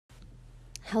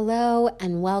Hello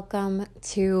and welcome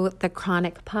to the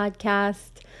Chronic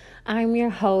Podcast. I'm your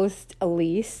host,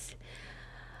 Elise.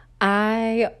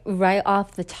 I, right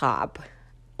off the top,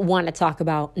 want to talk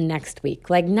about next week.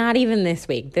 Like, not even this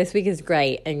week. This week is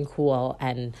great and cool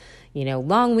and,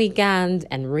 long weekend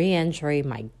and re-entry.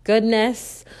 My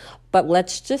goodness. But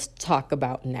let's just talk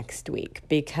about next week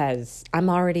because I'm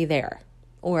already there.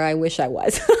 Or I wish I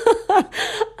was.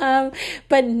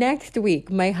 But next week,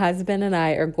 my husband and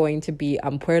I are going to be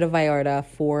on Puerto Vallarta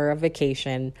for a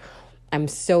vacation. I'm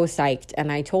so psyched.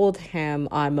 And I told him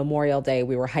on Memorial Day,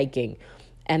 we were hiking.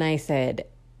 And I said,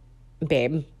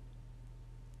 babe,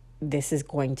 this is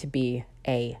going to be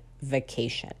a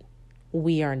vacation.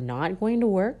 We are not going to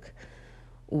work.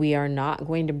 We are not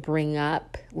going to bring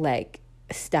up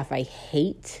stuff I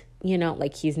hate.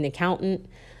 Like he's an accountant.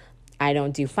 I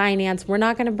don't do finance. We're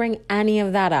not going to bring any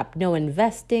of that up. No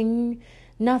investing,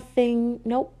 nothing.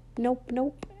 Nope.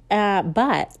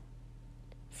 But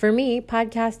for me,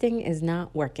 podcasting is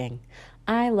not working.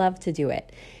 I love to do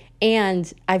it.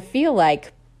 And I feel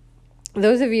like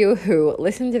those of you who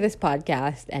listen to this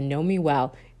podcast and know me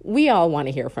well, we all want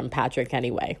to hear from Patrick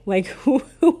anyway. Like, who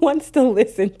wants to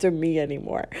listen to me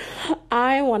anymore?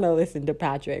 I want to listen to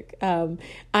Patrick.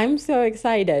 I'm so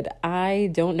excited. I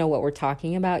don't know what we're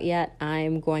talking about yet.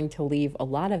 I'm going to leave a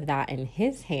lot of that in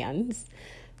his hands.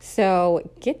 So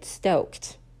get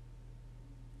stoked.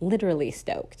 Literally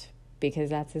stoked, because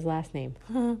that's his last name.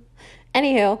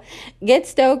 Anywho, get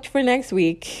stoked for next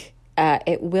week.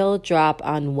 It will drop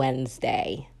on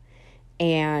Wednesday.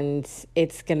 And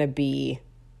it's going to be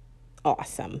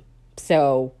awesome.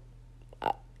 So,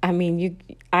 I'm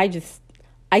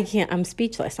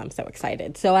speechless. I'm so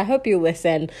excited. So I hope you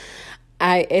listen.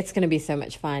 It's going to be so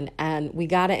much fun. And we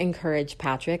got to encourage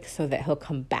Patrick so that he'll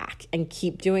come back and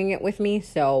keep doing it with me.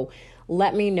 So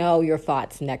let me know your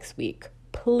thoughts next week,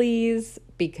 please,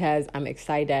 because I'm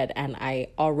excited and I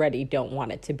already don't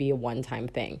want it to be a one-time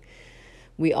thing.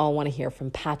 We all want to hear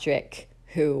from Patrick,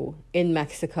 who in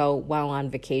Mexico while on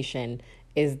vacation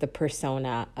is the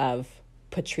persona of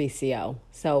Patricio.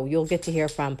 So you'll get to hear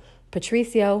from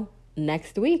Patricio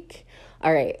next week.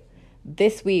 All right.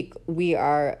 This week we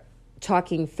are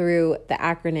talking through the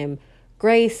acronym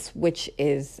GRACE, which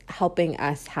is helping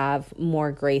us have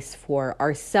more grace for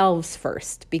ourselves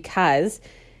first. Because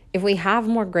if we have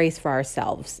more grace for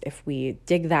ourselves, if we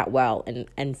dig that well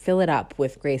and fill it up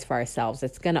with grace for ourselves,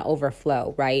 it's going to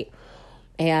overflow, right?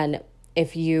 And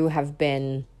if you have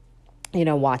been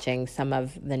watching some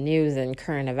of the news and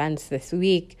current events this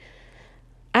week,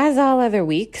 as all other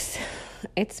weeks,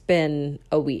 it's been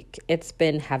a week. It's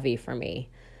been heavy for me.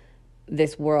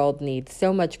 This world needs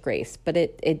so much grace, but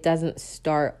it doesn't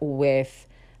start with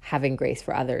having grace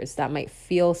for others. That might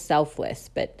feel selfless,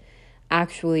 but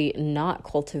actually not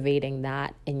cultivating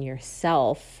that in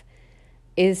yourself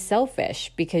is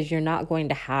selfish because you're not going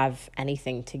to have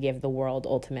anything to give the world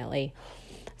ultimately.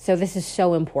 So this is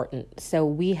so important. So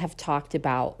we have talked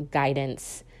about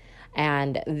guidance,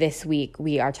 and this week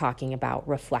we are talking about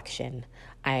reflection.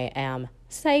 I am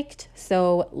psyched,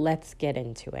 so let's get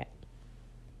into it.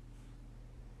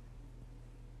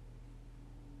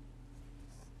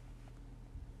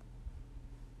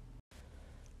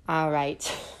 All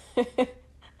right.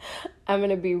 I'm going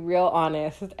to be real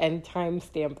honest and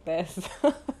timestamp this.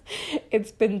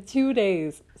 It's been 2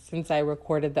 days since I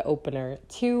recorded the opener.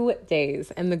 2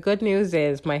 days. And the good news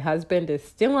is my husband is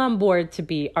still on board to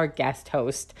be our guest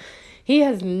host. He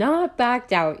has not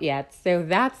backed out yet. So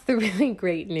that's the really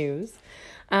great news.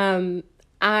 I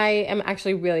am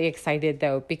actually really excited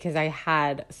though, because I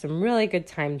had some really good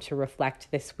time to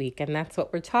reflect this week. And that's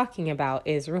what we're talking about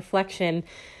is reflection.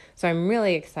 So I'm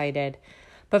really excited.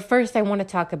 But first I want to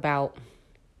talk about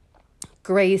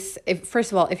grace.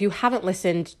 First of all, if you haven't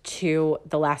listened to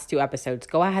the last 2 episodes,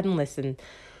 go ahead and listen.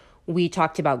 We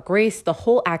talked about grace, the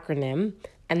whole acronym,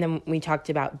 and then we talked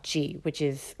about G, which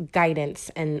is guidance,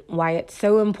 and why it's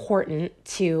so important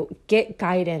to get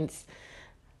guidance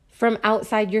from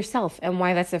outside yourself, and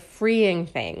why that's a freeing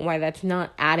thing, why that's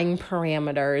not adding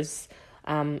parameters,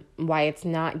 why it's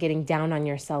not getting down on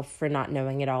yourself for not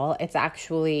knowing it all. It's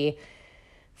actually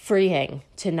freeing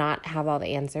to not have all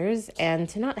the answers and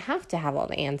to not have to have all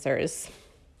the answers.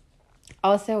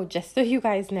 Also, just so you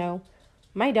guys know,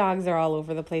 my dogs are all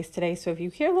over the place today. So if you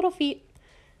hear little feet,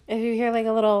 if you hear like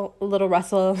a little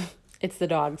rustle, it's the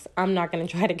dogs. I'm not going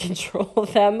to try to control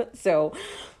them. So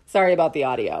sorry about the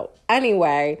audio.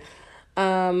 Anyway,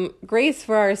 grace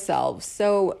for ourselves.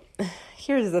 So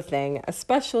here's the thing,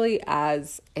 especially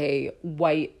as a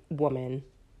white woman,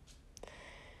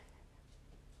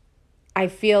 I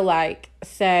feel like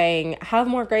saying, have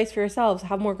more grace for yourselves,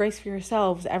 have more grace for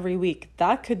yourselves every week,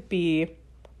 that could be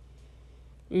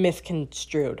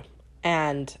misconstrued.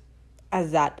 And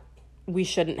as that we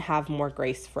shouldn't have more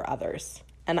grace for others.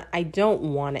 And I don't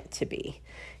want it to be.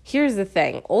 Here's the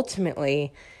thing.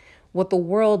 Ultimately, what the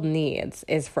world needs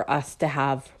is for us to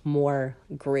have more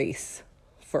grace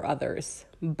for others.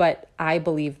 But I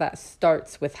believe that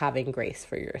starts with having grace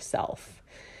for yourself.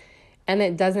 And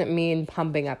it doesn't mean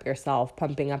pumping up yourself,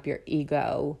 pumping up your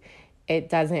ego. It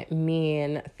doesn't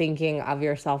mean thinking of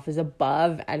yourself as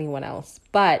above anyone else.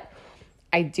 But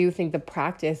I do think the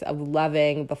practice of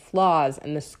loving the flaws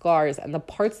and the scars and the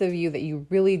parts of you that you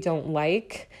really don't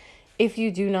like, if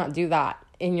you do not do that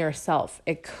in yourself,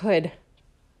 it could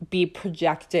be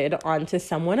projected onto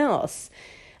someone else.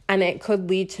 And it could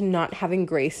lead to not having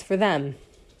grace for them.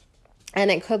 And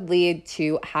it could lead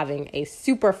to having a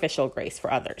superficial grace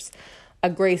for others. A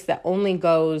grace that only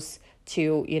goes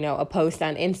to, a post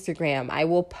on Instagram. I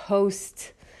will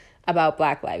post about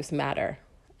Black Lives Matter.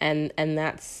 And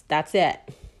that's it.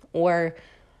 Or,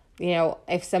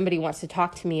 if somebody wants to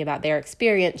talk to me about their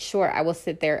experience, sure, I will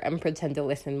sit there and pretend to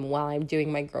listen while I'm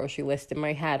doing my grocery list in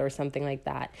my head or something like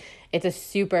that. It's a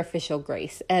superficial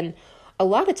grace. And a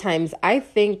lot of times I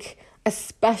think,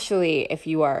 especially if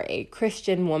you are a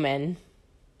Christian woman,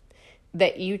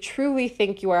 that you truly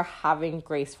think you are having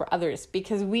grace for others,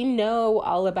 because we know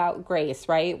all about grace,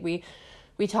 right? We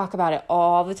talk about it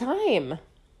all the time.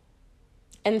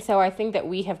 And so I think that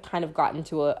we have kind of gotten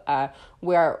to a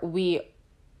where we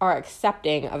are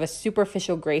accepting of a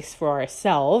superficial grace for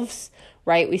ourselves,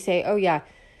 right? We say, oh yeah,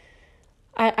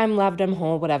 I'm loved, I'm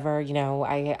whole, whatever,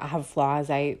 I have flaws,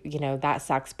 that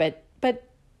sucks. But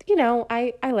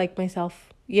I like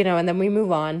myself, and then we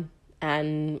move on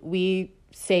and we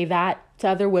say that to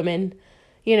other women,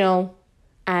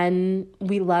 and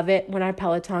we love it when our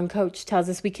Peloton coach tells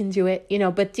us we can do it,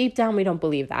 but deep down we don't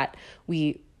believe that.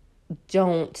 We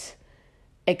don't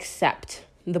accept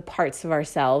the parts of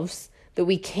ourselves that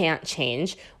we can't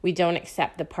change. We don't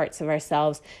accept the parts of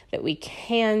ourselves that we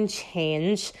can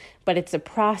change, but it's a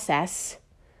process.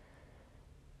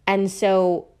 And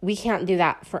so we can't do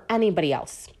that for anybody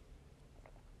else.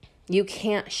 You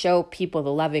can't show people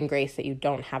the love and grace that you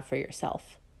don't have for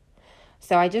yourself.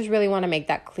 So I just really want to make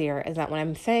that clear, is that when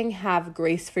I'm saying have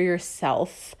grace for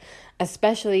yourself,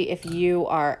 especially if you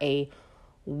are a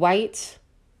white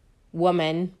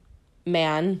woman,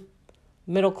 man,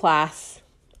 middle class,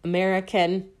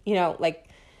 American,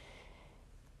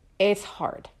 it's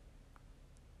hard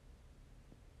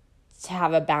to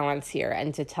have a balance here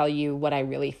and to tell you what I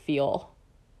really feel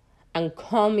and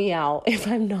call me out if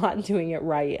I'm not doing it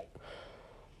right.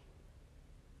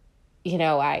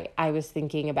 I was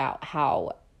thinking about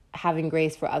how having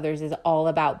grace for others is all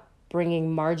about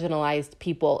bringing marginalized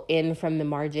people in from the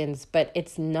margins, but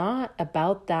it's not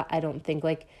about that, I don't think.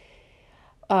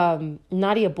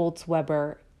 Nadia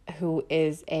Bolz-Weber, who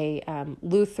is a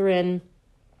Lutheran,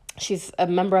 she's a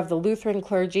member of the Lutheran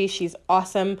clergy. She's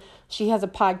awesome. She has a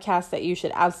podcast that you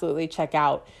should absolutely check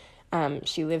out.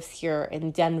 She lives here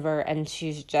in Denver, and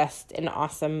she's just an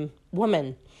awesome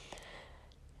woman.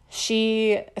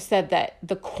 She said that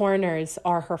the corners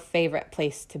are her favorite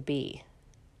place to be.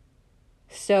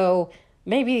 So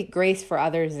maybe grace for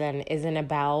others then isn't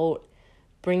about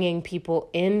bringing people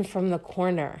in from the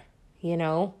corner.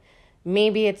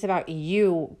 Maybe it's about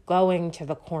you going to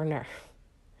the corner.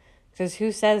 Because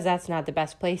who says that's not the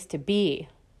best place to be?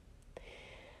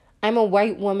 I'm a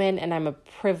white woman and I'm a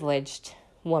privileged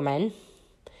woman.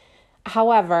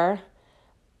 However,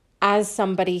 as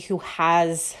somebody who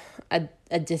has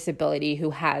a disability,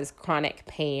 who has chronic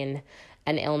pain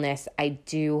and illness, I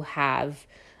do have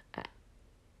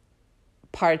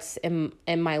parts in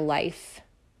my life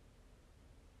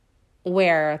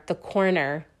where the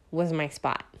corner was my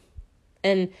spot.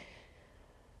 And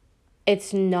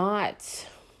it's not,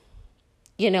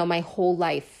 my whole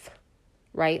life,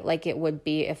 right? Like it would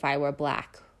be if I were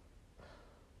Black,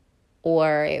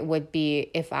 or it would be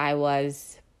if I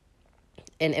was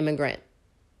an immigrant,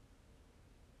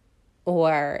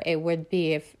 or it would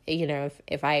be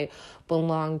if I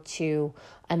belonged to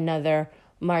another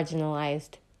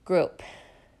marginalized group.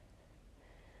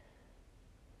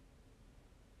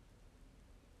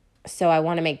 So I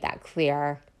want to make that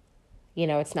clear.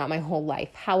 It's not my whole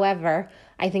life. However,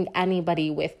 I think anybody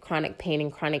with chronic pain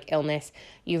and chronic illness,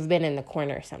 you've been in the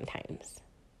corner sometimes.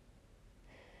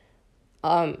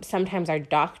 Sometimes our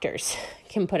doctors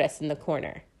can put us in the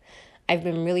corner. I've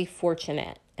been really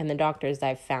fortunate in the doctors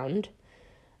I've found.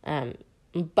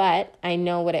 But I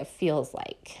know what it feels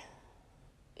like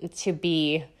to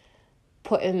be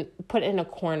put in a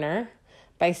corner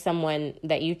by someone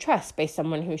that you trust, by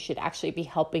someone who should actually be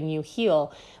helping you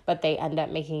heal, but they end up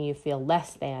making you feel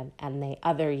less than, and they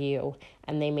other you,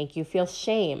 and they make you feel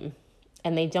shame,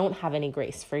 and they don't have any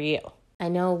grace for you. I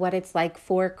know what it's like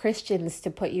for Christians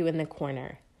to put you in the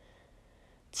corner,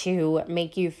 to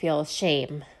make you feel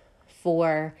shame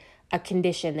for a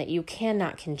condition that you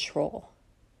cannot control,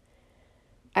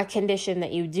 a condition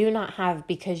that you do not have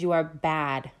because you are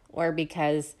bad, or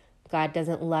because God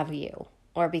doesn't love you,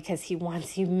 or because he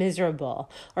wants you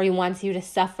miserable, or he wants you to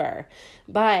suffer.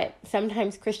 But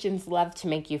sometimes Christians love to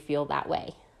make you feel that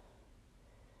way.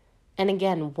 And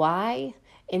again, why?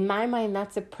 In my mind,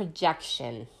 that's a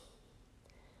projection.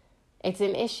 It's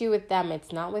an issue with them.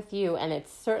 It's not with you, and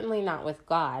it's certainly not with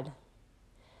God.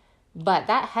 But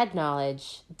that head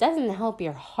knowledge doesn't help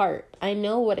your heart. I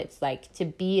know what it's like to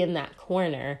be in that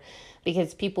corner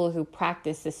because people who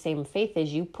practice the same faith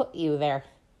as you put you there.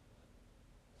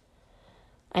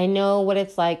 I know what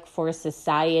it's like for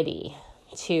society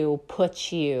to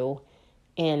put you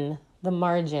in the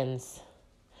margins,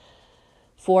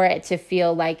 for it to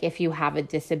feel like if you have a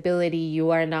disability, you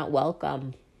are not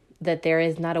welcome, that there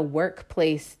is not a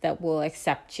workplace that will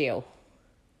accept you,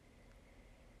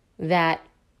 that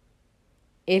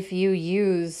if you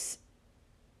use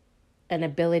an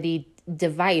ability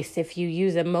device, if you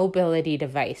use a mobility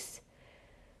device,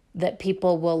 that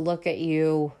people will look at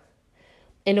you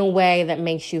in a way that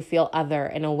makes you feel other,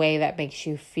 in a way that makes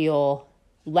you feel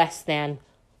less than,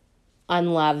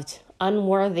 unloved,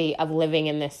 unworthy of living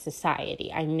in this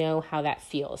society. I know how that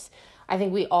feels. I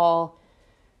think we all,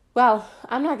 well,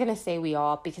 I'm not going to say we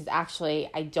all, because actually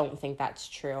I don't think that's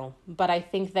true. But I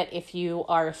think that if you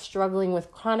are struggling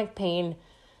with chronic pain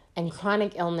and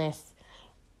chronic illness,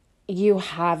 you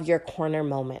have your corner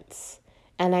moments.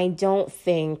 And I don't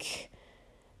think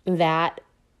that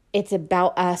it's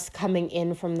about us coming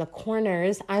in from the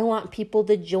corners. I want people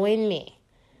to join me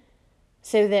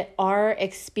so that our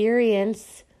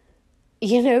experience,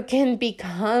 can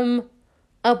become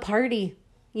a party.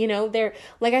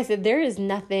 Like I said, there is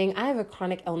nothing. I have a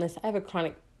chronic illness. I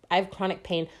have chronic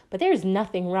pain, but there's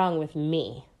nothing wrong with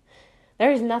me.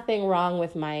 There's nothing wrong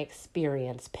with my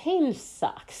experience. Pain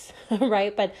sucks,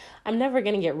 right? But I'm never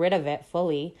going to get rid of it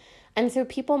fully. And so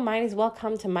people might as well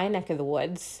come to my neck of the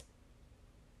woods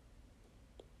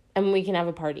and we can have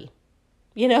a party,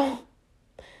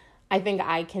 I think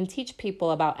I can teach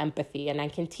people about empathy, and I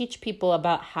can teach people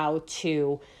about how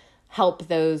to help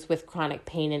those with chronic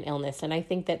pain and illness. And I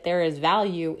think that there is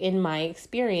value in my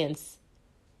experience.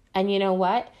 And you know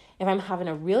what? If I'm having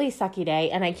a really sucky day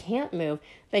and I can't move,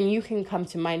 then you can come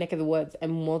to my neck of the woods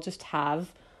and we'll just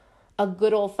have a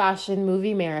good old-fashioned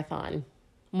movie marathon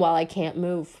while I can't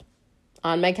move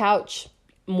on my couch.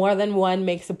 More than one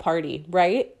makes a party,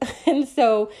 right? And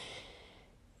so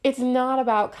it's not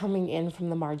about coming in from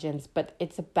the margins, but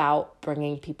it's about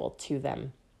bringing people to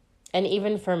them. And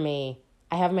even for me,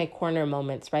 I have my corner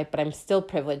moments, right? But I'm still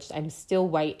privileged. I'm still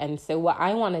white. And so what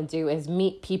I want to do is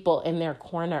meet people in their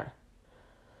corner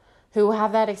who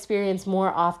have that experience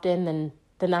more often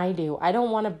than I do. I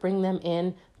don't want to bring them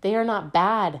in. They are not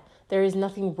bad. There is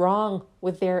nothing wrong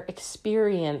with their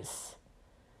experience.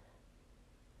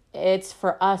 It's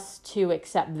for us to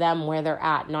accept them where they're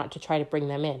at, not to try to bring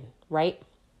them in, right?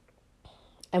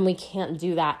 And we can't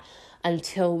do that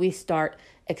until we start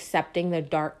accepting the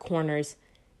dark corners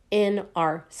in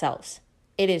ourselves.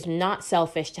 It is not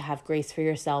selfish to have grace for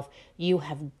yourself. You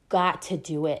have got to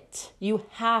do it. You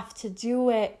have to do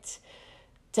it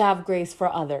to have grace for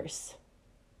others.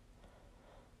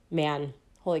 Man,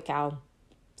 holy cow.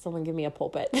 Someone give me a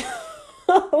pulpit.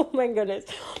 Oh my goodness.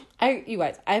 You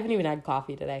guys, I haven't even had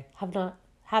coffee today.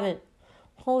 Haven't.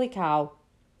 Holy cow.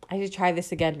 I should try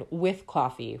this again with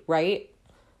coffee, right?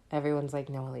 Everyone's like,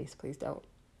 no, Elise, please don't.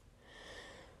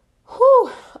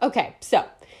 Whew. Okay, so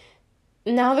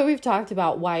now that we've talked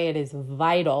about why it is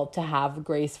vital to have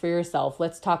grace for yourself,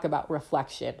 let's talk about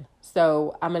reflection.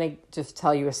 So I'm going to just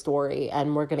tell you a story,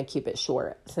 and we're going to keep it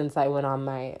short since I went on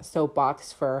my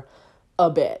soapbox for a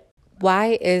bit.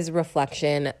 Why is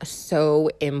reflection so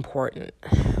important?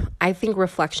 I think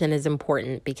reflection is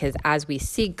important because as we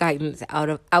seek guidance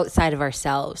outside of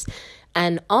ourselves,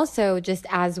 and also just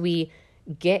as we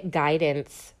get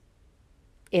guidance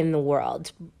in the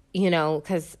world,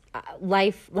 because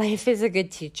life is a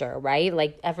good teacher, right?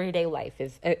 Like everyday life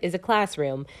is a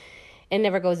classroom. It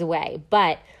never goes away.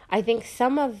 But I think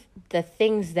some of the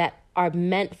things that are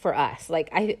meant for us, like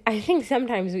I think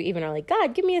sometimes we even are like,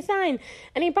 God, give me a sign.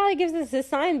 And he probably gives us a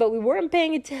sign, but we weren't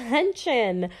paying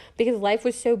attention because life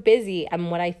was so busy.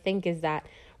 And what I think is that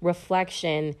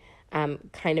reflection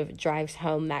kind of drives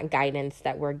home that guidance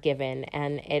that we're given.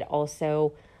 And it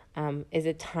also is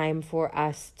a time for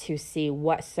us to see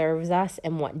what serves us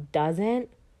and what doesn't.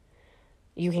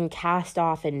 You can cast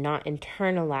off and not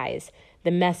internalize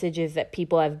the messages that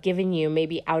people have given you,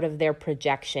 maybe out of their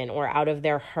projection or out of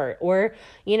their hurt, or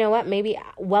you know what, maybe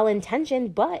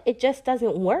well-intentioned, but it just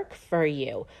doesn't work for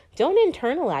you. Don't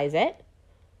internalize it.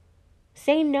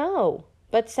 Say no.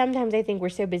 But sometimes I think we're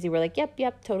so busy, we're like, yep,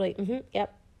 totally,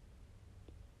 yep.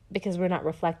 Because we're not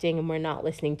reflecting and we're not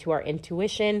listening to our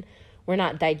intuition. We're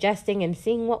not digesting and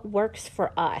seeing what works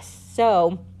for us.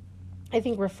 So I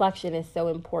think reflection is so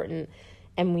important,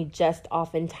 and we just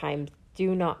oftentimes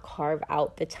do not carve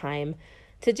out the time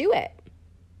to do it.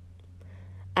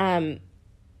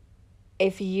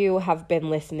 If you have been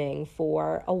listening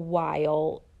for a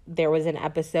while, there was an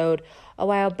episode a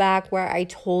while back where I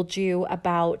told you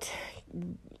about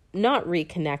not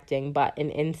reconnecting, but an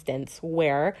instance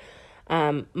where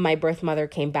my birth mother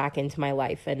came back into my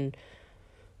life, and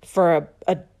for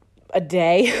a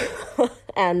day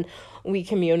and we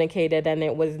communicated, and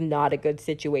it was not a good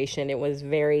situation. It was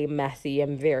very messy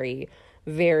and very,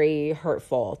 very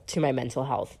hurtful to my mental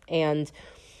health. And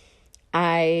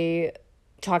I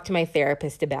talked to my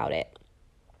therapist about it,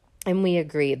 and we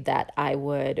agreed that I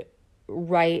would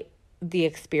write the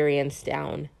experience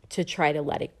down to try to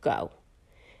let it go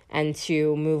and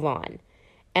to move on.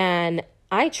 And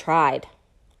I tried,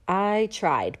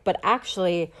 but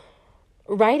actually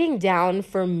writing down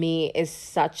for me is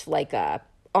such like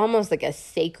almost like a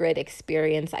sacred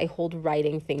experience. I hold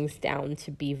writing things down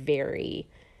to be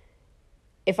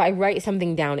if I write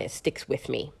something down, it sticks with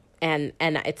me. And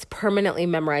it's permanently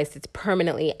memorized. It's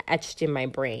permanently etched in my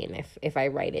brain if I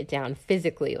write it down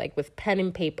physically, like with pen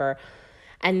and paper.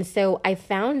 And so I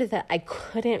found that I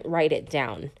couldn't write it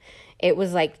down. It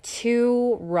was like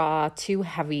too raw, too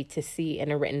heavy to see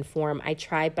in a written form. I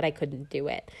tried, but I couldn't do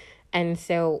it. And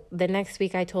so the next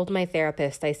week I told my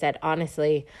therapist, I said,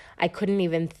 honestly, I couldn't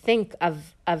even think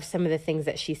of some of the things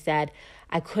that she said.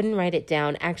 I couldn't write it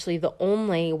down. Actually, the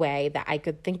only way that I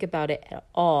could think about it at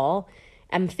all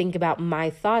and think about my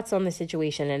thoughts on the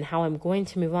situation and how I'm going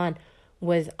to move on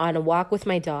was on a walk with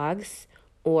my dogs,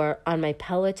 or on my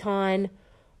Peloton,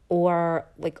 or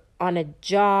like on a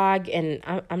jog. And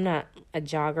I'm not a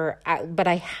jogger, but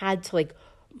I had to like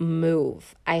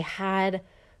move. I had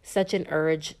such an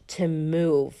urge to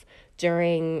move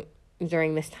during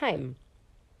this time.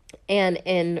 And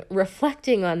in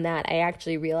reflecting on that, I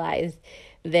actually realized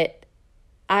that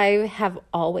I have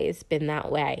always been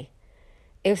that way.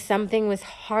 If something was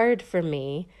hard for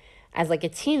me as like a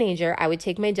teenager, I would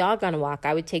take my dog on a walk.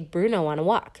 I would take Bruno on a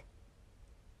walk.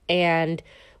 And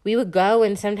we would go,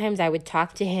 and sometimes I would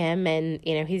talk to him, and,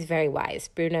 you know, he's very wise.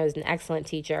 Bruno is an excellent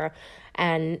teacher.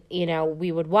 And, you know,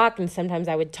 we would walk, and sometimes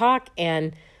I would talk,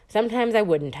 and sometimes I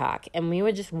wouldn't talk. And we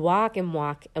would just walk and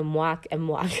walk and walk and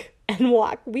walk and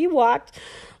walk. We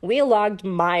logged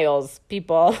miles,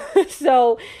 people.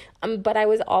 So, but I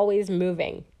was always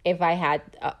moving if I had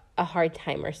a hard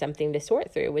time or something to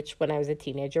sort through, which when I was a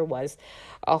teenager was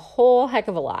a whole heck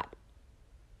of a lot.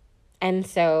 And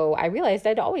so I realized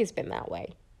I'd always been that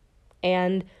way.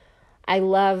 And I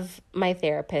love my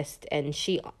therapist, and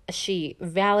she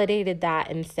validated that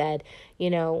and said,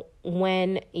 you know,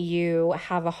 when you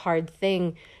have a hard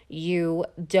thing, you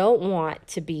don't want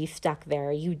to be stuck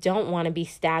there. You don't want to be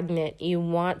stagnant. You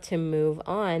want to move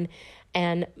on.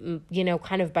 And, you know,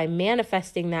 kind of by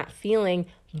manifesting that feeling,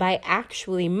 by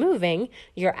actually moving,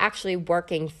 you're actually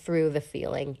working through the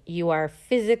feeling. You are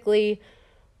physically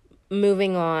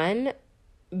moving on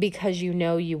because you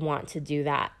know you want to do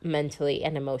that mentally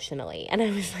and emotionally. And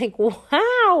I was like,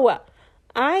 wow,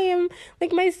 I am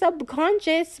like, my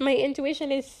subconscious, my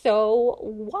intuition is so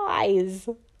wise.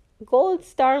 Gold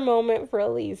star moment for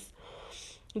Elise.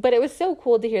 But it was so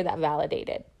cool to hear that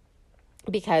validated,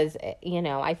 because, you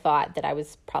know, I thought that I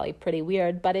was probably pretty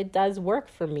weird, but it does work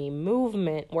for me.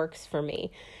 Movement works for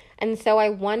me. And so I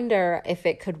wonder if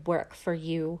it could work for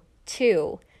you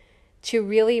too, to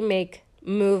really make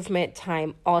movement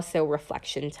time also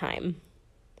reflection time.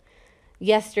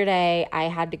 Yesterday, I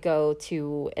had to go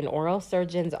to an oral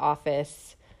surgeon's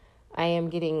office. I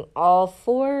am getting all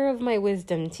 4 of my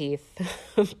wisdom teeth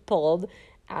pulled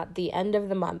at the end of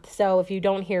the month. So if you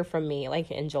don't hear from me, like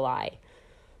in July,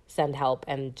 send help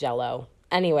and Jello.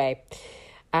 Anyway,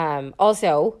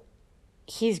 also,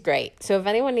 he's great. So if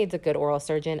anyone needs a good oral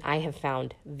surgeon, I have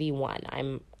found the one.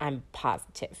 I'm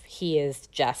positive. He is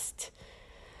just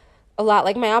a lot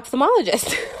like my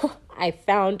ophthalmologist. I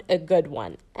found a good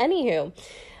one. Anywho,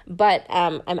 but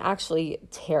I'm actually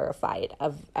terrified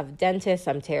of dentists.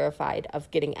 I'm terrified of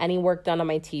getting any work done on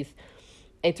my teeth.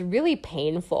 It's really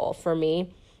painful for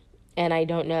me. And I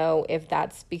don't know if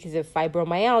that's because of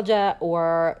fibromyalgia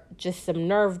or just some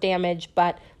nerve damage,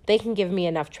 but they can give me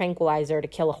enough tranquilizer to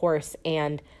kill a horse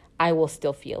and I will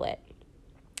still feel it.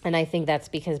 And I think that's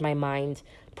because my mind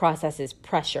processes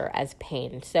pressure as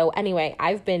pain. So anyway,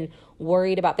 I've been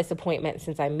worried about this appointment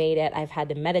since I made it. I've had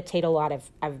to meditate a lot.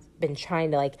 I've been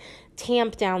trying to like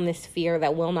tamp down this fear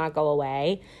that will not go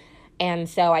away. And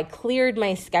so I cleared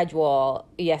my schedule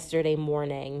yesterday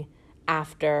morning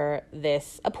after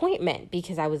this appointment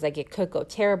because I was like, it could go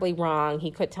terribly wrong. He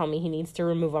could tell me he needs to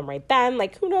remove them right then.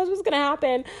 Like, who knows what's going to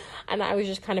happen? And I was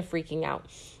just kind of freaking out.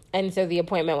 And so the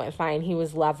appointment went fine. He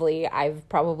was lovely. I've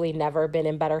probably never been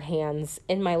in better hands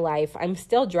in my life. I'm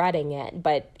still dreading it,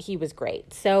 but he was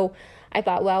great. So I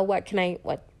thought, well, what can I do?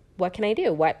 What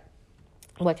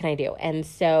can I do? And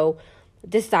so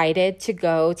decided to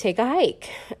go take a hike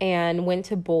and went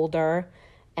to Boulder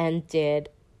and did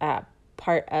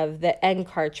part of the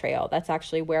NCAR trail. That's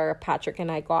actually where Patrick and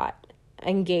I got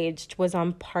engaged, was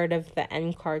on part of the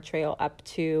NCAR trail up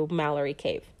to Mallory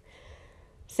Cave.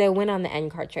 So went on the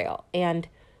NCAR trail. And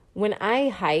when I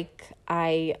hike,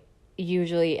 I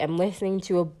usually am listening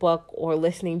to a book or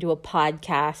listening to a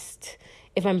podcast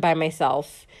if I'm by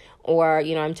myself, or,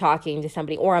 you know, I'm talking to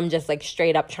somebody, or I'm just like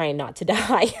straight up trying not to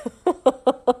die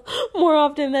more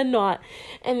often than not.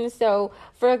 And so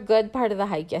for a good part of the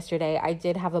hike yesterday, I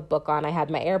did have a book on. I had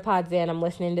my AirPods in. I'm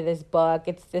listening to this book.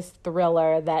 It's this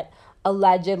thriller that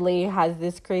allegedly has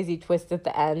this crazy twist at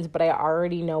the end, but I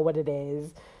already know what it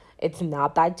is. It's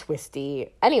not that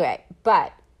twisty. Anyway,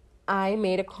 but I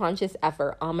made a conscious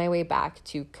effort on my way back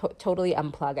to totally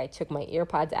unplug. I took my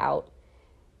earpods out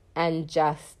and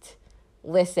just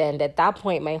listened. At that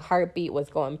point, my heartbeat was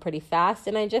going pretty fast,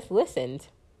 and I just listened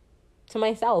to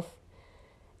myself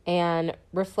and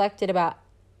reflected about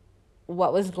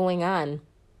what was going on,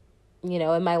 you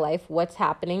know, in my life, what's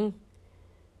happening,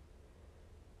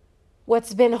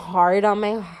 what's been hard on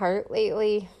my heart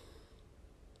lately.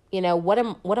 You know, what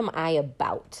am I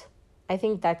about? I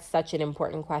think that's such an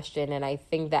important question, and I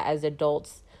think that as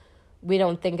adults, we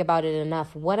don't think about it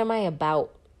enough. What am I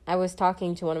about? I was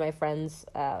talking to one of my friends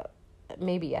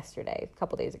maybe yesterday, a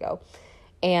couple days ago,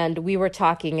 and we were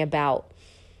talking about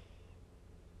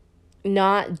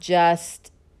not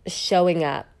just showing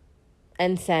up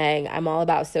and saying, I'm all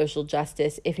about social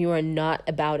justice, if you are not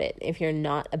about it, if you're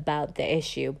not about the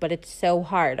issue. But it's so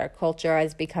hard. Our culture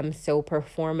has become so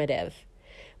performative.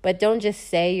 But don't just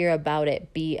say you're about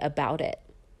it, be about it.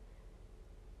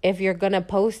 If you're going to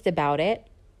post about it,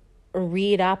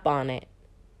 read up on it.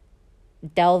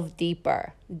 Delve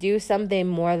deeper. Do something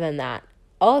more than that.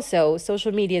 Also,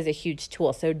 social media is a huge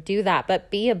tool, so do that,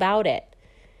 but be about it.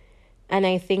 And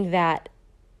I think that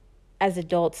as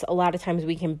adults, a lot of times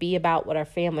we can be about what our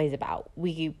family's about.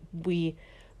 We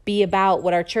be about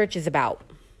what our church is about.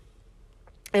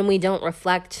 And we don't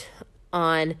reflect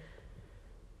on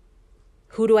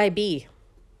who do I be?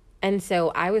 And so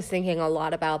I was thinking a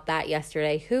lot about that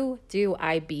yesterday. Who do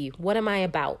I be? What am I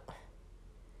about?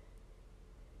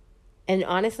 And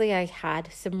honestly, I had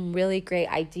some really great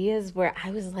ideas where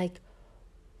I was like,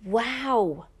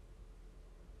 wow,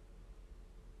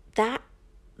 that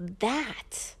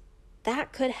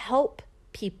could help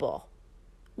people.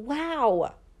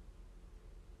 Wow.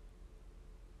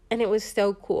 And it was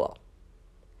so cool.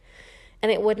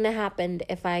 And it wouldn't have happened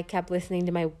if I kept listening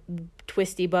to my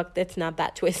twisty book that's not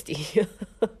that twisty.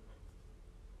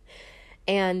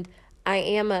 And I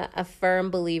am a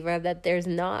firm believer that there's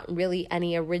not really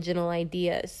any original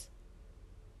ideas.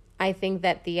 I think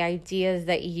that the ideas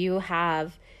that you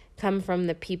have come from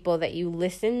the people that you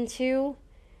listen to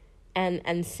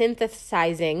and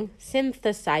synthesizing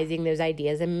those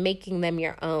ideas and making them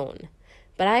your own.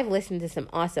 But I've listened to some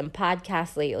awesome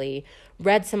podcasts lately,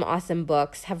 read some awesome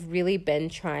books, have really been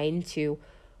trying to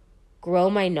grow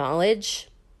my knowledge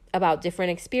about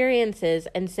different experiences.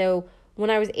 And so when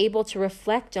I was able to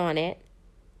reflect on it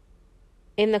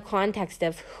in the context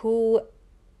of who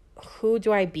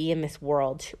do I be in this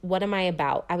world? What am I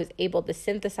about? I was able to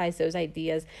synthesize those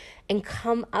ideas and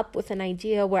come up with an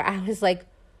idea where I was like,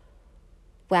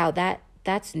 wow,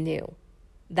 that's new.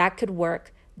 That could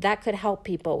work. That could help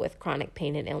people with chronic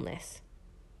pain and illness.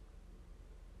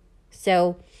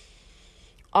 So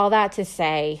all that to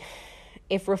say,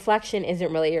 if reflection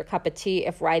isn't really your cup of tea,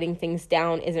 if writing things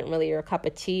down isn't really your cup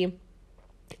of tea,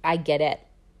 I get it.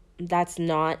 That's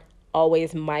not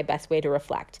always my best way to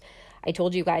reflect. I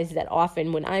told you guys that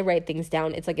often when I write things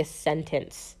down, it's like a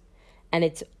sentence. And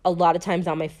it's a lot of times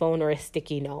on my phone or a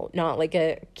sticky note, not like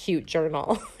a cute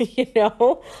journal, you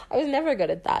know? I was never good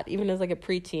at that, even as like a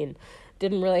preteen.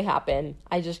 Didn't really happen.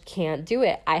 I just can't do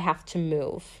it. I have to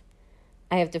move.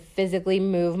 I have to physically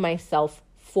move myself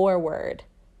forward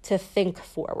to think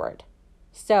forward.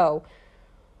 So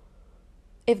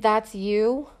if that's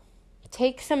you,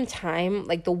 take some time.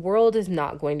 Like, the world is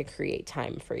not going to create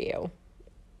time for you.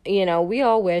 You know, we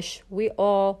all wish,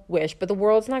 but the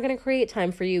world's not going to create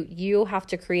time for you. You have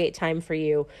to create time for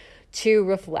you to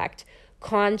reflect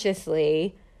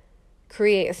consciously,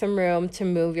 create some room to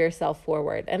move yourself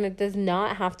forward. And it does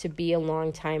not have to be a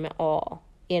long time at all.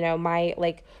 You know, my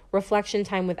reflection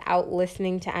time without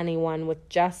listening to anyone, with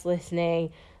just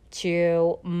listening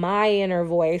to my inner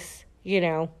voice,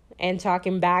 and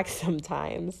talking back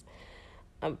sometimes,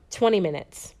 20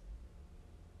 minutes.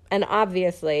 And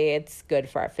obviously it's good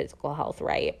for our physical health,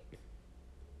 right?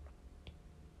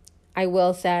 I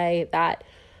will say that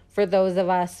for those of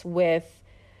us with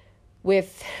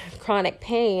chronic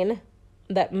pain,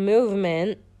 that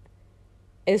movement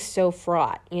is so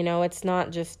fraught. It's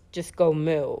not just go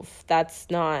move. That's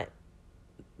not,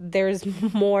 there's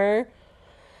more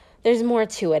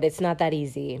to it. It's not that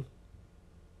easy.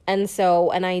 And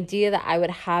so an idea that I would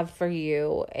have for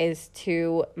you is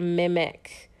to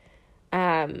mimic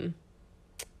a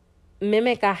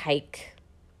hike,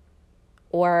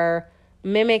 or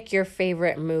mimic your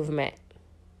favorite movement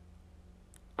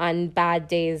on bad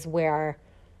days where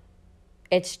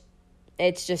it's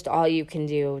just all you can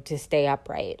do to stay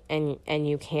upright and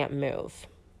you can't move.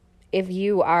 If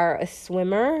you are a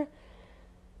swimmer,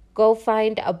 go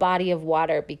find a body of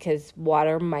water, because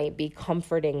water might be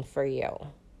comforting for you.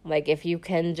 Like, if you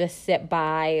can just sit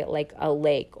by a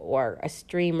lake or a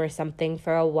stream or something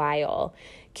for a while,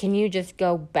 can you just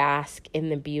go bask in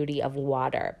the beauty of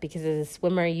water? Because as a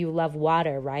swimmer, you love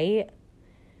water, right?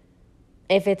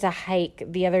 If it's a hike,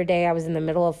 the other day I was in the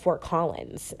middle of Fort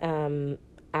Collins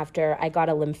after I got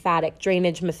a lymphatic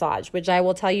drainage massage, which I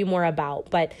will tell you more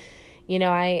about. But,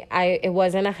 it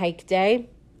wasn't a hike day.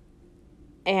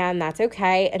 And that's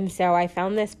okay. And so I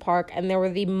found this park, and there were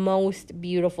the most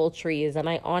beautiful trees. And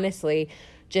I honestly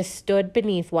just stood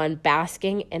beneath one,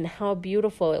 basking in how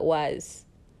beautiful it was.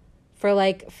 For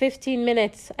 15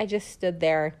 minutes, I just stood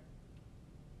there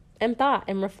and thought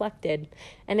and reflected.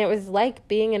 And it was like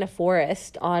being in a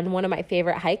forest on one of my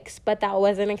favorite hikes, but that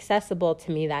wasn't accessible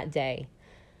to me that day.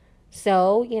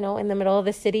 So, in the middle of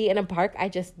the city in a park, I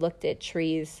just looked at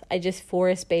trees. I just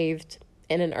forest bathed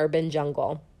in an urban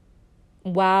jungle,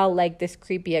 while this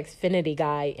creepy Xfinity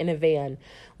guy in a van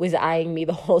was eyeing me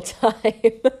the whole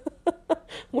time.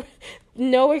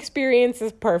 No experience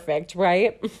is perfect,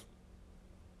 right?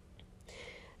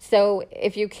 So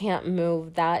if you can't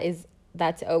move,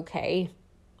 that's okay.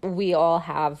 We all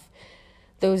have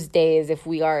those days. If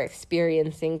we are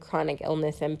experiencing chronic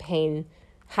illness and pain,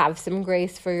 have some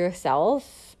grace for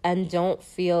yourself, and don't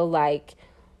feel like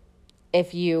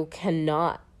if you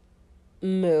cannot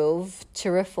move to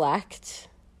reflect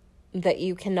that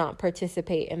you cannot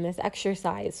participate in this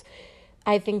exercise.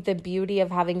 I think the beauty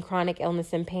of having chronic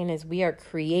illness and pain is we are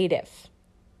creative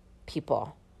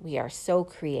people. We are so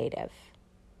creative.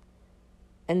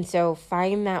 And so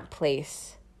find that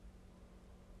place.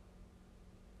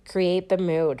 Create the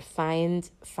mood. Find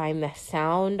the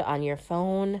sound on your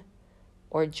phone,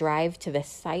 or drive to the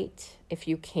site if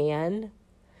you can.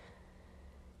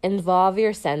 Involve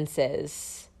your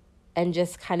senses and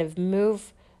just kind of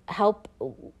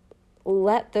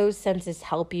let those senses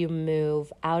help you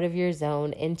move out of your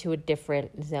zone into a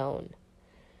different zone.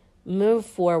 Move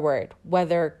forward,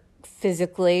 whether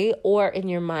physically or in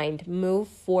your mind. Move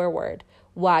forward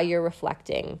while you're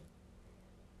reflecting.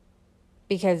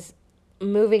 Because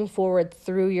moving forward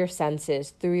through your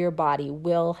senses, through your body,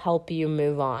 will help you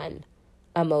move on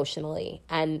emotionally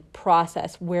and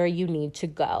process where you need to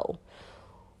go,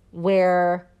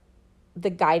 where the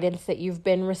guidance that you've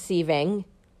been receiving,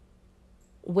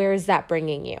 where is that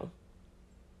bringing you?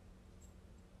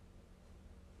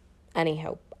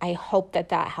 Anyhow, I hope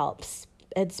that helps.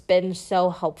 It's been so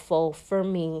helpful for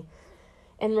me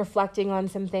in reflecting on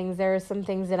some things. There are some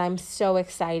things that I'm so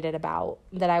excited about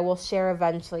that I will share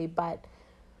eventually, but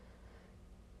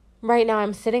right now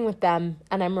I'm sitting with them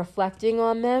and I'm reflecting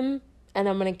on them, and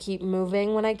I'm going to keep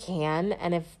moving when I can.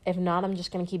 And if not, I'm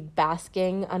just going to keep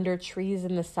basking under trees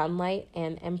in the sunlight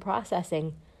and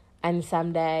processing. And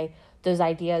someday those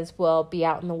ideas will be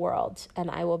out in the world,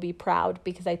 and I will be proud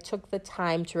because I took the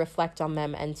time to reflect on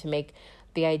them and to make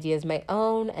the ideas my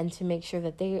own, and to make sure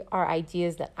that they are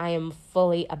ideas that I am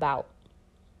fully about.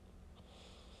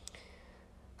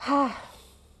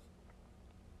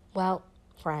 Well,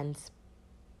 friends,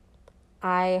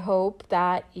 I hope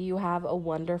that you have a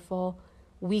wonderful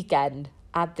weekend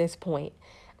at this point,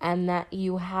 and that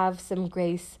you have some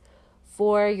grace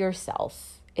for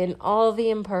yourself in all the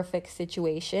imperfect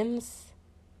situations,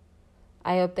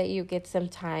 I hope that you get some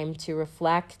time to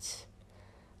reflect.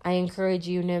 I encourage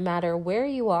you, no matter where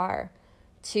you are,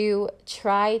 to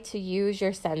try to use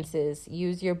your senses,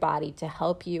 use your body to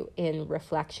help you in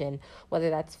reflection,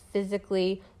 whether that's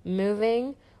physically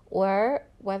moving or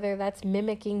whether that's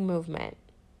mimicking movement.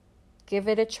 Give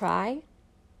it a try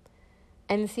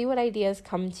and see what ideas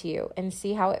come to you and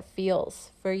see how it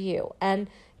feels for you. And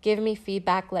give me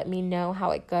feedback. Let me know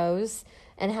how it goes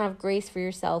and have grace for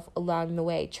yourself along the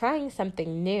way. Trying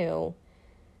something new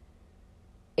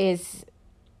is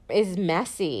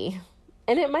messy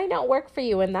and it might not work for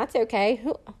you, and that's okay.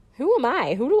 Who am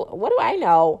I? What do I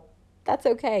know? That's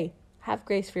okay. Have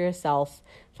grace for yourself.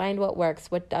 Find what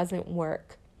works, what doesn't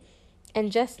work.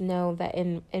 And just know that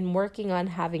in working on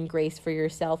having grace for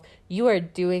yourself, you are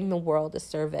doing the world a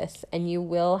service and you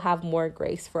will have more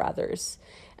grace for others.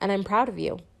 And I'm proud of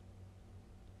you.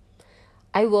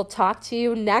 I will talk to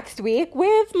you next week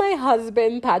with my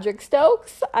husband, Patrick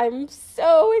Stokes. I'm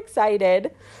so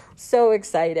excited. So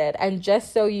excited. And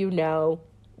just so you know,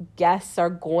 guests are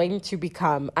going to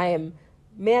become, I am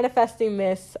manifesting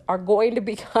this, are going to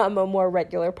become a more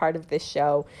regular part of this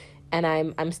show. And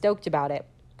I'm stoked about it.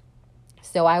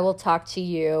 So I will talk to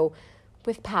you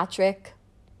with Patrick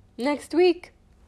next week.